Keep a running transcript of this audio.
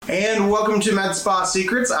And welcome to Med Spa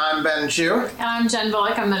Secrets. I'm Ben Chu. And I'm Jen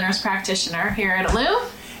Bullock. I'm the nurse practitioner here at Illume.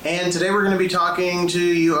 And today we're going to be talking to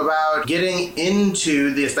you about getting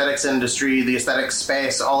into the aesthetics industry, the aesthetic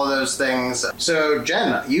space, all of those things. So,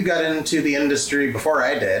 Jen, you got into the industry before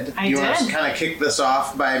I did. I you did. want to kind of kick this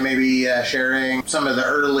off by maybe sharing some of the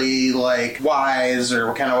early, whys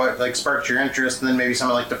or what sparked your interest, and then maybe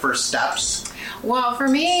some of, the first steps? Well, for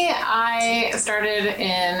me, I started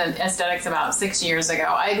in aesthetics about 6 years ago.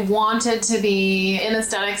 I'd wanted to be in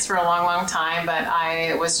aesthetics for a long, long time, but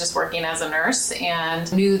I was just working as a nurse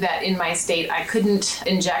and knew that in my state I couldn't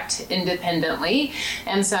inject independently.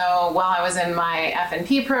 And so while I was in my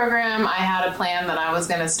F&P program, I had a plan that I was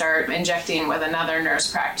going to start injecting with another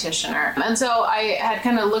nurse practitioner. And so I had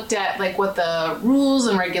kind of looked at what the rules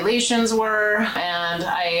and regulations were, and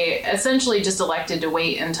I essentially just elected to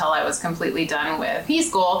wait until I was completely done with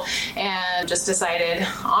P-School and just decided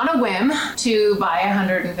on a whim to buy a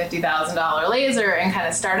 $150,000 laser and kind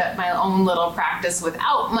of start up my own little practice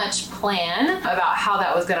without much plan about how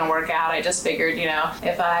that was going to work out. I just figured,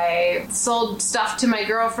 if I sold stuff to my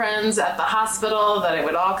girlfriends at the hospital, that it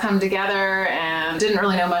would all come together, and didn't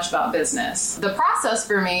really know much about business. The process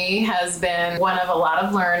for me has been one of a lot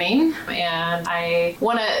of learning, and I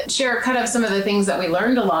want to share kind of some of the things that we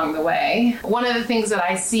learned along the way. One of the things that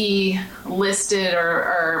I see listed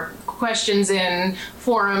or questions in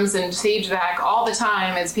forums and SageVac all the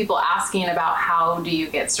time is people asking about how do you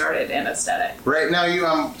get started in aesthetic. Right. Now, you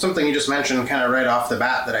something you just mentioned kind of right off the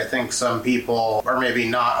bat that I think some people are maybe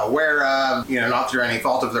not aware of, not through any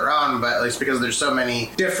fault of their own, but at least because there's so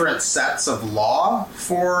many different sets of law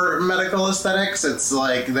for medical aesthetics. It's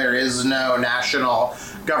there is no national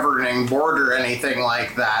governing board or anything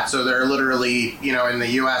like that. So they're literally, in the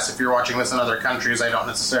U.S., if you're watching this in other countries, I don't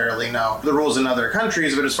necessarily know the rules in other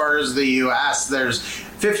countries, but as far as the U.S., there's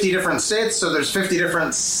 50 different states, so there's 50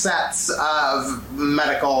 different sets of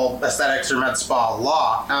medical aesthetics or med spa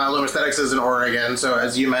law. Illume Aesthetics is in Oregon, so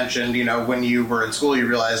as you mentioned, when you were in school, you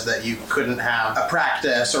realized that you couldn't have a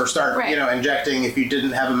practice or start, right, injecting if you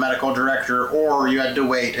didn't have a medical director, or you had to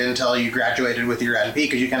wait until you graduated with your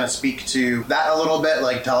NP. Could you kind of speak to that a little bit?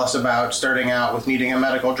 Tell us about starting out with needing a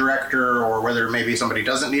medical director, or whether maybe somebody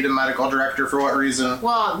doesn't need a medical director for what reason?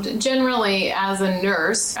 Well, generally, as a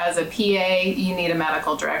nurse, as a PA, you need a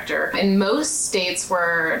medical director. In most states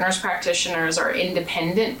where nurse practitioners are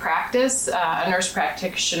independent practice, a nurse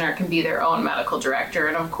practitioner can be their own medical director,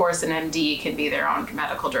 and of course an MD can be their own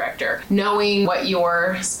medical director. Knowing what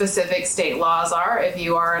your specific state laws are, if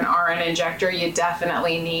you are an RN injector, you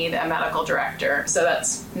definitely need a medical director. So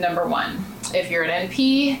that's number one. If you're an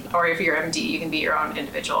NP or if you're MD, you can be your own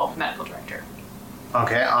individual medical director.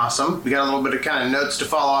 Okay, awesome. We got a little bit of kind of notes to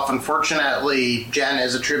follow off. Unfortunately, Jen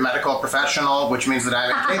is a true medical professional, which means that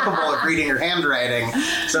I'm incapable of reading her handwriting.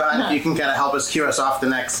 So you can kind of help us cue us off the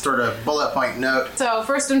next sort of bullet point note. So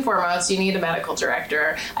first and foremost, you need a medical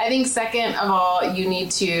director. I think second of all, you need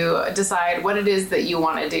to decide what it is that you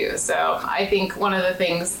want to do. So I think one of the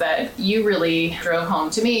things that you really drove home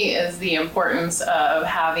to me is the importance of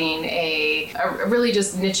having a really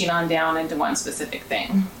just niching on down into one specific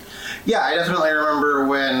thing. Yeah, I definitely remember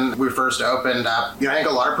when we first opened up, I think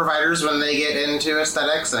a lot of providers, when they get into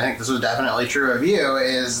aesthetics, and I think this was definitely true of you,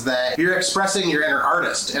 is that you're expressing your inner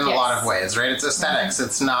artist in a lot of ways, right? It's aesthetics,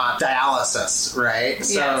 it's not dialysis, right?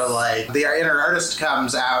 Yes. So, the inner artist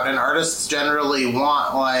comes out, and artists generally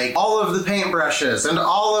want, all of the paintbrushes, and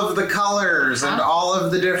all of the colors, and all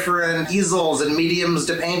of the different easels and mediums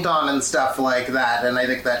to paint on and stuff like that, and I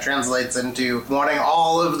think that translates into wanting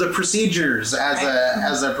all of the procedures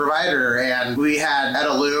as a provider. And we had at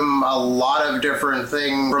Illume a lot of different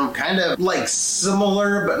things from kind of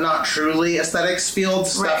similar but not truly aesthetics field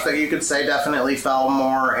stuff that you could say definitely fell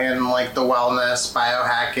more in the wellness,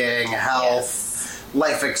 biohacking, health,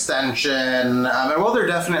 life extension. And while there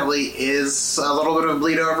definitely is a little bit of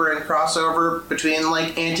bleed over and crossover between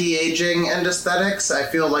anti-aging and aesthetics, I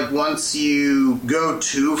feel once you go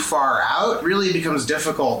too far out, it really becomes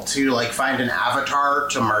difficult to find an avatar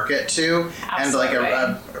to market to. Absolutely.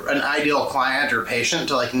 And an ideal client or patient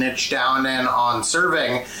to niche down in on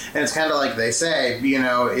serving. And it's kind of like they say,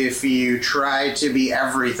 if you try to be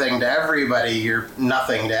everything to everybody, you're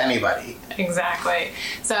nothing to anybody. Exactly.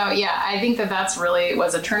 So yeah, I think that's really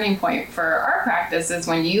was a turning point for our practice, is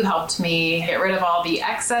when you helped me get rid of all the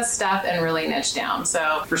excess stuff and really niche down.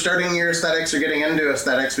 So for starting your aesthetics or getting into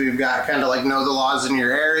aesthetics, we've got kind of know the laws in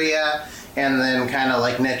your area. and then kind of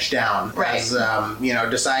like niche down. Right. As,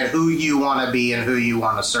 decide who you want to be and who you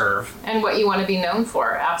want to serve. And what you want to be known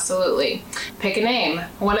for. Absolutely. Pick a name.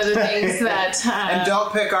 One of the things that... and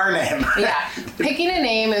don't pick our name. Yeah. Picking a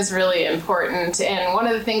name is really important. And one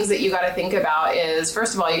of the things that you got to think about is,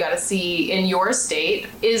 first of all, you got to see in your state,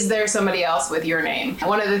 is there somebody else with your name?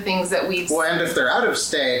 One of the things that we've... Well, and if they're out of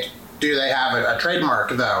state, do they have a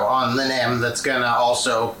trademark, though, on the name that's going to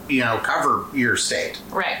also, cover your state?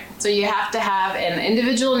 Right. So you have to have an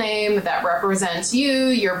individual name that represents you,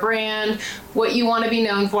 your brand, what you want to be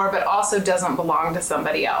known for, but also doesn't belong to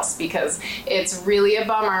somebody else, because it's really a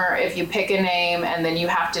bummer if you pick a name and then you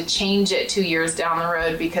have to change it 2 years down the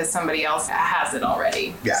road because somebody else has it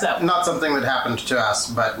already. Yeah, so, not something that happened to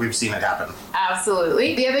us, but we've seen it happen.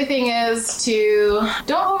 Absolutely. The other thing is to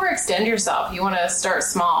don't overextend yourself. You want to start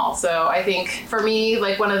small. So I think for me,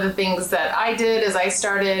 like one of the things that I did is I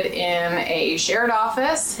started in a shared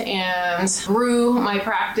office and grew my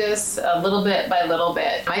practice a little bit by little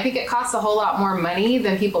bit. I think it costs a whole lot more money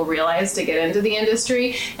than people realize to get into the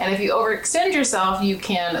industry. And if you overextend yourself, you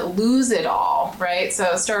can lose it all, right?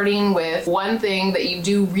 So starting with one thing that you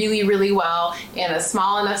do really, really well in a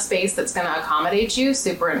small enough space that's going to accommodate you,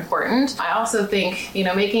 super important. I also think,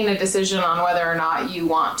 making a decision on whether or not you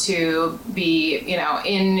want to be,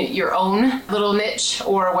 in your own little niche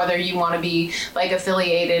or whether you want to be like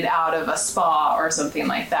affiliated out of a spa or something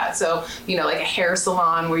like that. So, like a hair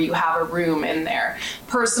salon where you have a room in there.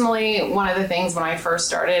 Personally, one of the things when I first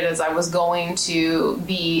started is I was going to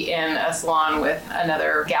be in a salon with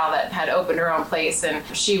another gal that had opened her own place, and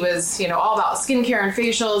she was, all about skincare and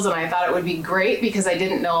facials, and I thought it would be great because I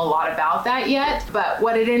didn't know a lot about that yet. But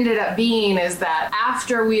what it ended up being is that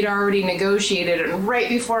after we'd already negotiated and right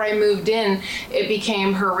before I moved in, it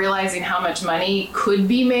became her realizing how much money could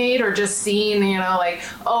be made, or just seeing,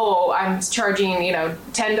 I'm charging,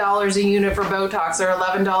 $10 a unit for Botox or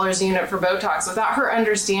 $11 a unit for Botox, without her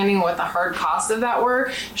understanding what the hard costs of that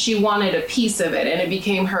were. She wanted a piece of it, and it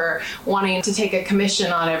became her wanting to take a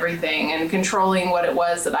commission on everything and controlling what it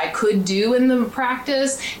was that I could do in the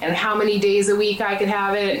practice and how many days a week I could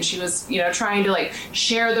have it. And she was, trying to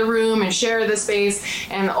share the room and share the space.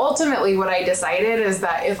 And ultimately what I decided is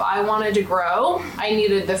that if I wanted to grow, I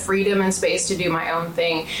needed the freedom and space to do my own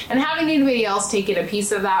thing. And having anybody else taking a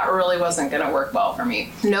piece of that really wasn't going to work well for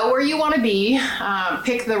me. Know where you want to be,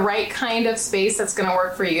 pick the right kind of space that's going to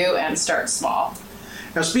work for you, and start small.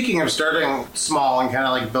 Now, speaking of starting small and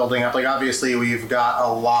kind of building up, obviously we've got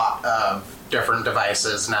a lot of different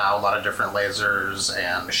devices now, a lot of different lasers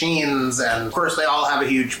and machines, and of course they all have a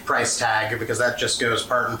huge price tag because that just goes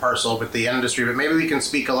part and parcel with the industry. But maybe we can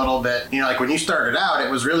speak a little bit, when you started out,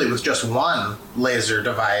 it was really with just one laser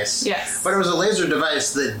device. Yes. But it was a laser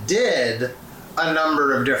device that did a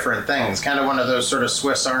number of different things, kind of one of those sort of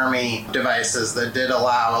Swiss Army devices that did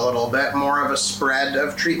allow a little bit more of a spread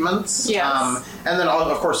of treatments. Yes. And then,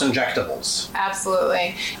 of course, injectables.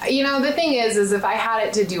 Absolutely. The thing is if I had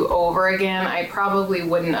it to do over again, I probably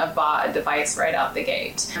wouldn't have bought a device right out the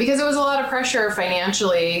gate, because it was a lot of pressure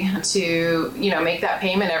financially to, make that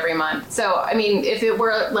payment every month. So, if it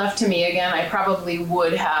were left to me again, I probably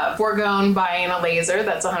would have foregone buying a laser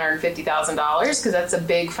that's $150,000, because that's a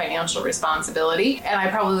big financial responsibility. And I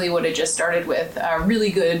probably would have just started with a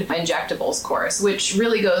really good injectables course, which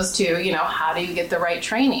really goes to, how do you get the right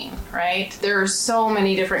training, right? There are so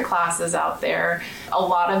many different classes out there. A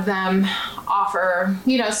lot of them offer,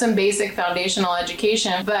 some basic foundational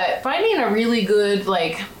education, but finding a really good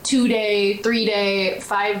 2-day, 3-day,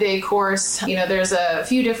 5-day course, there's a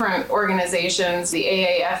few different organizations. The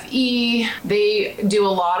AAFE, they do a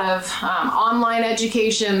lot of online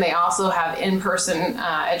education. They also have in-person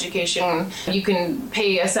education. You can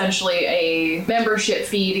pay essentially a membership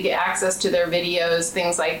fee to get access to their videos,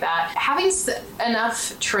 things like that. Having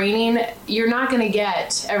enough training, you're not going to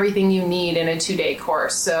get everything you need in a 2-day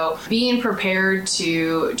course. So being prepared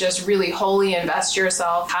to just really wholly invest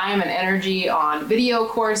yourself time and energy on video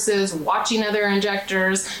courses, watching other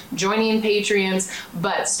injectors, joining Patreons,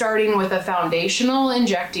 but starting with a foundational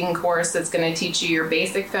injecting course that's going to teach you your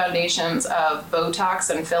basic foundations of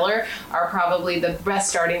Botox and filler are probably the best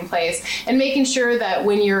starting place. And making sure that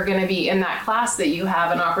when you're going to be in that class that you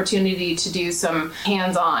have an opportunity to do some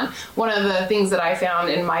hands-on. One of the things that I found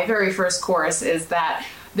in my very first course is that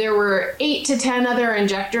there were 8 to 10 other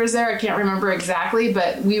injectors there. I can't remember exactly,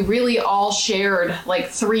 but we really all shared like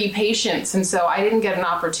 3 patients. And so I didn't get an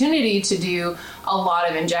opportunity to do a lot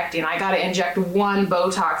of injecting. I got to inject one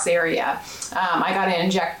Botox area. I got to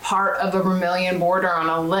inject part of a vermilion border on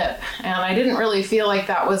a lip. And I didn't really feel like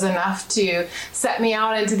that was enough to set me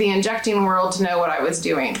out into the injecting world to know what I was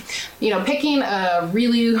doing. You know, picking a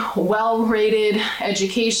really well-rated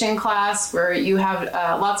education class where you have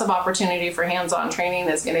lots of opportunity for hands-on training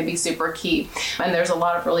is going to be super key. And there's a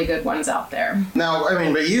lot of really good ones out there. Now, I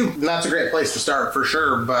mean, that's a great place to start for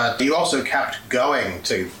sure, but you also kept going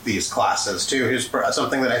to these classes too. Here's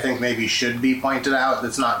something that I think maybe should be pointed out.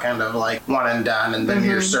 That's not kind of like one and done and then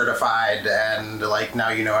you're certified and like now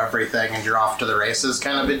you know everything and you're off to the races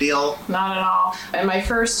kind of a deal. Not at all. In my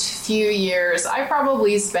first few years, I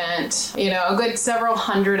probably spent, a good several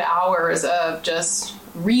hundred hours of just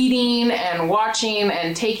reading and watching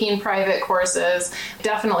and taking private courses.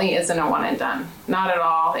 Definitely isn't a one and done. Not at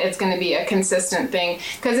all. It's going to be a consistent thing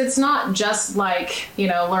because it's not just like,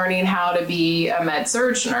 learning how to be a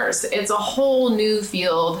med-surg nurse. It's a whole new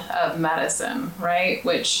field of medicine, right?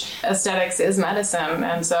 Which aesthetics is medicine.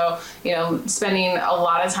 And so, spending a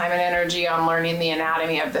lot of time and energy on learning the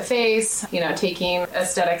anatomy of the face, taking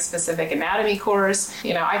aesthetic specific anatomy course.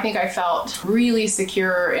 I think I felt really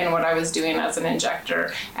secure in what I was doing as an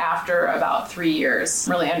injector after about 3 years,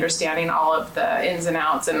 really understanding all of the ins and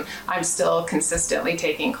outs. And I'm still consistently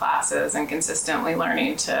taking classes and consistently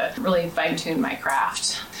learning to really fine-tune my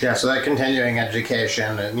craft. Yeah, so that continuing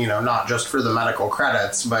education and, not just for the medical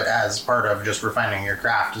credits, but as part of just refining your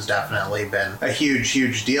craft has definitely been a huge,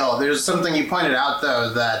 huge deal. There's something you pointed out,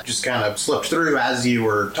 though, that just kind of slipped through as you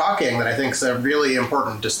were talking that I think is a really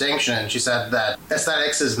important distinction. She said that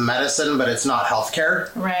aesthetics is medicine, but it's not healthcare.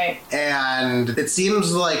 Right. And it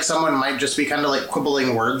seems like someone might just be kind of like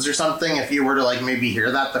quibbling words or something if you were to like maybe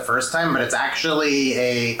hear that the first time, but it's actually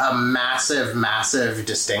a massive, massive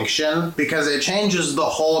distinction because it changes the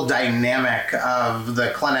whole dynamic of the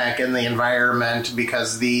clinic and the environment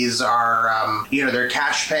because these are, they're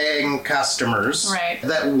cash-paying customers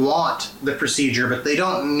that want the procedure, but they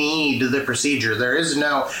don't need the procedure. There is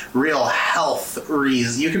no real health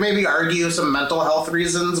reason. You can maybe argue some mental health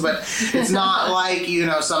reasons, but it's not like,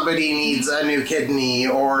 somebody needs a new kidney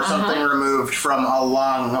or something removed from a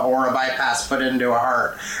lung or a bypass put into a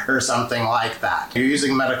heart or something like that. You're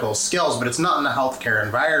using medical skills, but it's not in a healthcare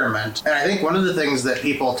environment. And I think one of the things that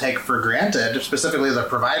people take for granted, specifically the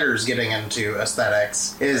providers getting into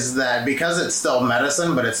aesthetics, is that because it's still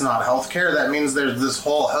medicine, but it's not healthcare, that means there's this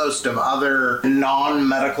whole host of other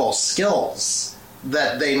non-medical skills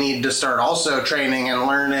that they need to start also training and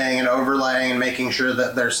learning and overlaying and making sure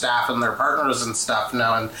that their staff and their partners and stuff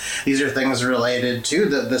know. And these are things related to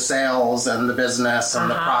the sales and the business and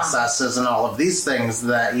the processes and all of these things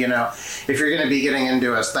that, if you're going to be getting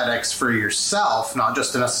into aesthetics for yourself, not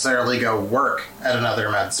just to necessarily go work at another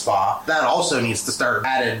med spa, that also needs to start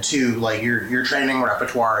added to like your training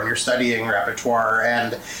repertoire and your studying repertoire.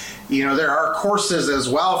 And there are courses as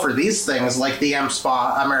well for these things, like the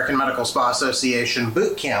AmSpa, American Medical Spa Association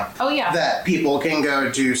boot camp. Oh, yeah. That people can go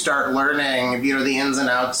to start learning, the ins and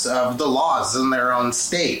outs of the laws in their own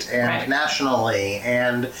state and nationally,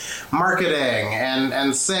 and marketing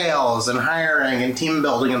and sales and hiring and team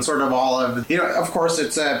building and sort of all of, of course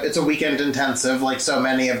it's a weekend intensive, like so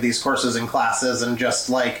many of these courses and classes, and just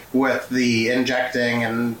like with the injecting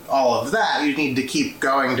and all of that, you need to keep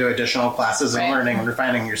going to additional classes and learning and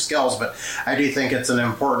refining your skills. But I do think it's an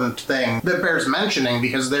important thing that bears mentioning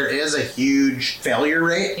because there is a huge failure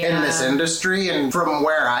rate in this industry. And from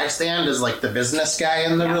where I stand as like the business guy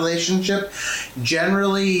in the relationship,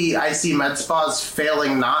 generally I see med spas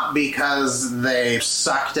failing not because they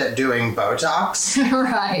sucked at doing Botox,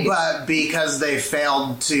 but because they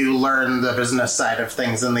failed to learn the business side of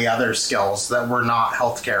things and the other skills that were not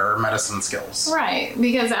healthcare or medicine skills. Right.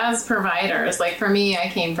 Because as providers, like for me, I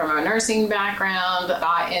came from a nursing background,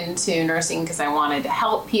 got into nursing because I wanted to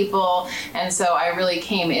help people. And so I really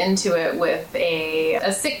came into it with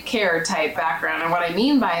a sick care type background. And what I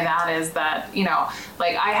mean by that is that,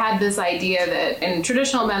 like I had this idea that in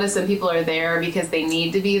traditional medicine, people are there because they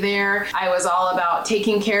need to be there. I was all about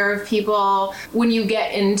taking care of people. When you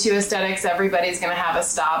get into aesthetics, everybody's going to have a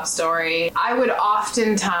sob story. I would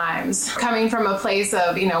oftentimes, coming from a place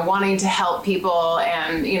of, wanting to help people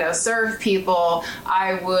and, serve people,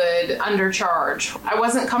 I would undercharge. I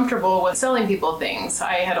wasn't comfortable with selling people things.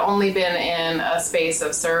 I had only been in a space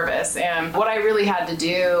of service. And what I really had to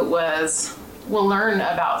do was will learn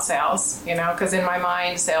about sales, because in my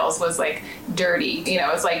mind, sales was like dirty.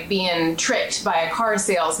 It's like being tricked by a car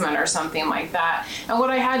salesman or something like that. And what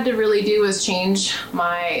I had to really do was change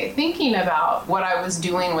my thinking about what I was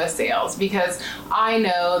doing with sales, because I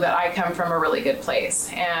know that I come from a really good place.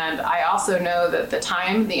 And I also know that the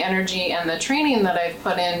time, the energy, and the training that I've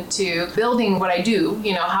put into building what I do,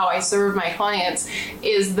 how I serve my clients,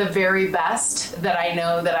 is the very best that I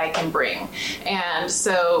know that I can bring. And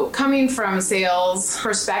so coming from sales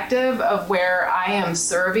perspective of where I am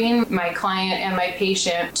serving my client and my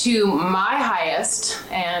patient to my highest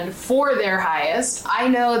and for their highest, I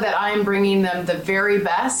know that I'm bringing them the very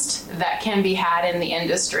best that can be had in the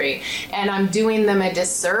industry. And I'm doing them a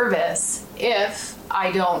disservice if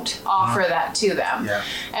I don't offer that to them. Yeah.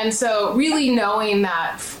 And so really knowing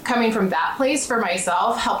that, coming from that place for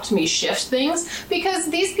myself, helped me shift things, because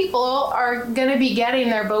these people are going to be getting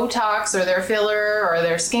their Botox or their filler or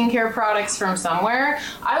their skincare products from somewhere.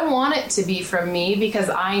 I want it to be from me because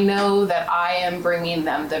I know that I am bringing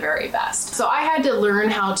them the very best. So I had to learn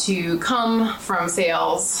how to come from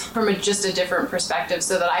sales from just a different perspective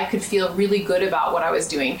so that I could feel really good about what I was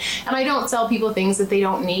doing. And I don't sell people things that they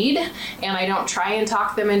don't need, and I don't try and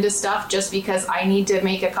talk them into stuff just because I need to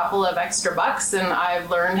make a couple of extra bucks. And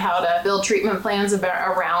I've learned how to build treatment plans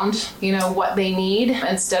around, what they need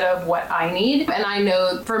instead of what I need. And I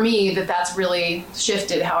know for me that's really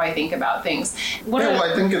shifted how I think about things.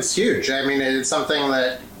 I think it's huge. I mean, it's something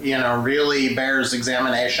that, really bears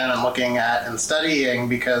examination and looking at and studying,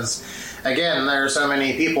 because again, there are so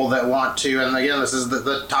many people that want to, and again, this is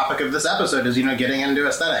the topic of this episode is, getting into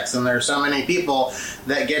aesthetics. And there are so many people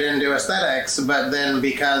that get into aesthetics, but then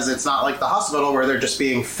because it's not like the hospital where they're just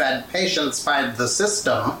being fed patients by the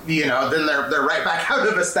system, then they're right back out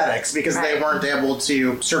of aesthetics because they weren't able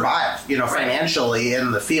to survive, financially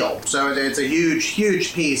in the field. So it's a huge,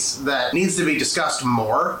 huge piece that needs to be discussed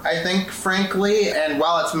more, I think, frankly. And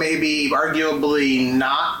while it's maybe arguably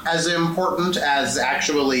not as important as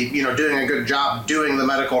actually, doing a good job doing the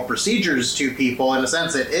medical procedures to people, in a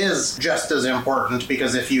sense it is just as important,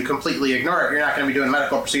 because if you completely ignore it, you're not going to be doing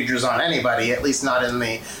medical procedures on anybody, at least not in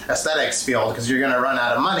the aesthetics field, because you're going to run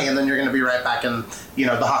out of money and then you're going to be right back in,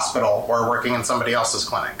 the hospital or working in somebody else's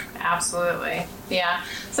clinic. Absolutely. Yeah.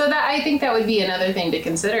 So that, I think that would be another thing to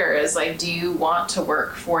consider is like, do you want to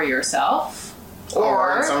work for yourself?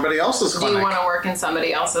 Or in somebody else's clinic. Do you want to work in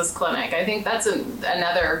somebody else's clinic? I think that's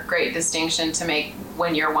another great distinction to make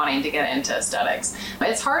when you're wanting to get into aesthetics.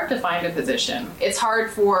 It's hard to find a position. It's hard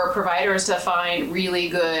for providers to find really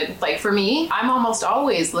good, like for me, I'm almost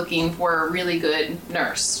always looking for a really good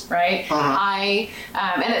nurse, right? And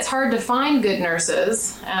it's hard to find good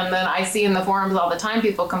nurses. And then I see in the forums all the time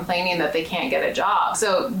people complaining that they can't get a job.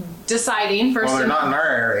 So deciding first. Well, they're not in our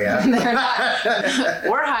area. They're not.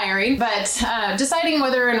 We're hiring, but deciding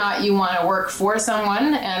whether or not you want to work for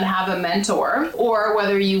someone and have a mentor, or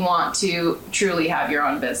whether you want to truly have your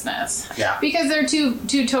own business. Yeah. Because they're two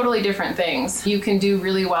totally different things. You can do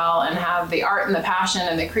really well and have the art and the passion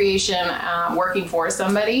and the creation working for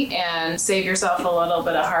somebody and save yourself a little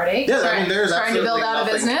bit of heartache. Yeah, I mean, there's trying to build out nothing,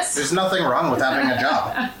 a business. There's nothing wrong with having a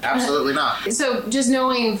job. Absolutely not. So just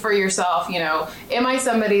knowing for yourself, am I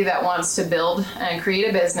somebody that wants to build and create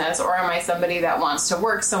a business, or am I somebody that wants to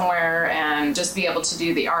work somewhere and just be able to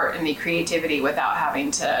do the art and the creativity without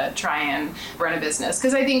having to try and run a business?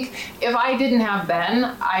 Because I think if I didn't have Ben,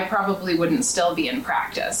 I probably wouldn't still be in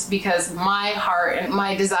practice, because my heart and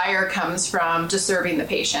my desire comes from just serving the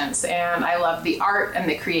patients, and I love the art and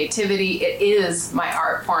the creativity. It is my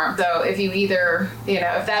art form. So if you either,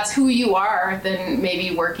 if that's who you are, then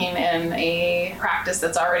maybe working in a practice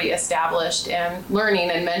that's already established and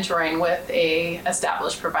learning and mentoring with a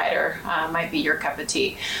established provider might be your cup of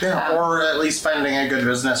tea. Yeah, or at least finding a good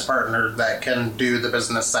business partner that can do the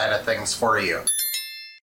business side of things for you.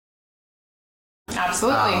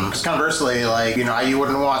 Absolutely. Because conversely, you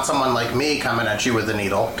wouldn't want someone like me coming at you with a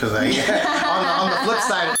needle, because on the flip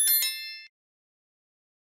side,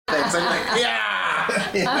 things, I'm like, yeah.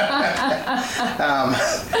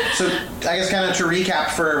 So I guess kind of to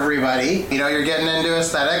recap for everybody, you're getting into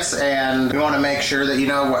aesthetics, and we want to make sure that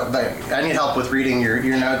I need help with reading your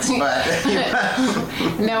notes, but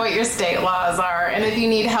know what your state laws are, and if you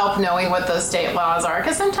need help knowing what those state laws are,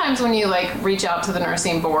 because sometimes when you reach out to the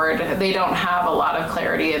nursing board, they don't have a lot of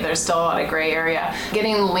clarity. There's still a lot of gray area.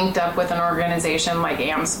 Getting linked up with an organization like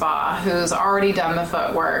AmSpa, who's already done the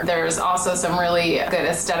footwork. There's also some really good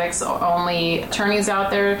aesthetics only attorneys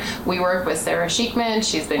out there. We work with Sarah Sheikman.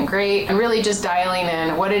 She's been great. And really just dialing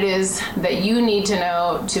in what it is that you need to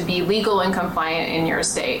know to be legal and compliant in your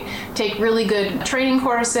state. Take really good training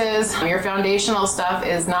courses. Your foundational stuff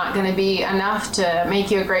is not going to be enough to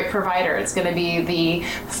make you a great provider. It's going to be the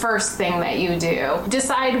first thing that you do.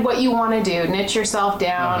 Decide what you want to do. Niche yourself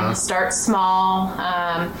down. Start small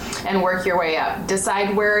and work your way up.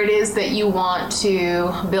 Decide where it is that you want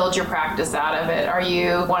to build your practice out of it. Are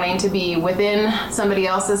you wanting to be within somebody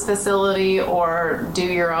else's facility or do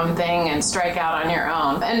your own thing and strike out on your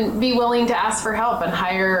own? And be willing to ask for help and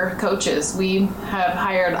hire coaches. We have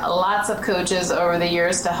hired lots of coaches over the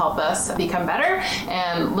years to help us become better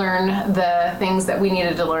and learn the things that we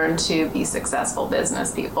needed to learn to be successful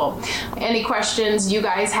business people. Any questions you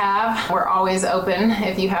guys have, we're always open.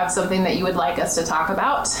 If you have something that you would like us to talk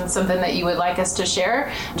about, something that you would like us to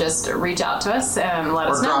share, just reach out to us and let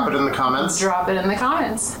us know. Or drop it in the comments. Drop it in the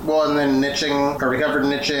comments. Well, and then niching, or we covered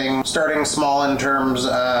niching, starting small in terms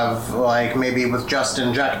of like maybe with just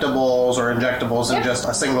injectables or injectables in just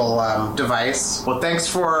a single device. Well, thanks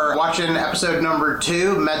for watching episode number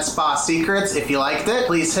 2, Med Spa Secrets. If you liked it,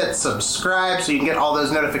 please hit subscribe so you can get all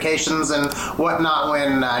those notifications and whatnot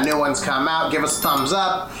when new ones come out. Give us a thumbs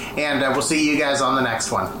up, and we'll see you guys on the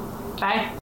next one. Bye.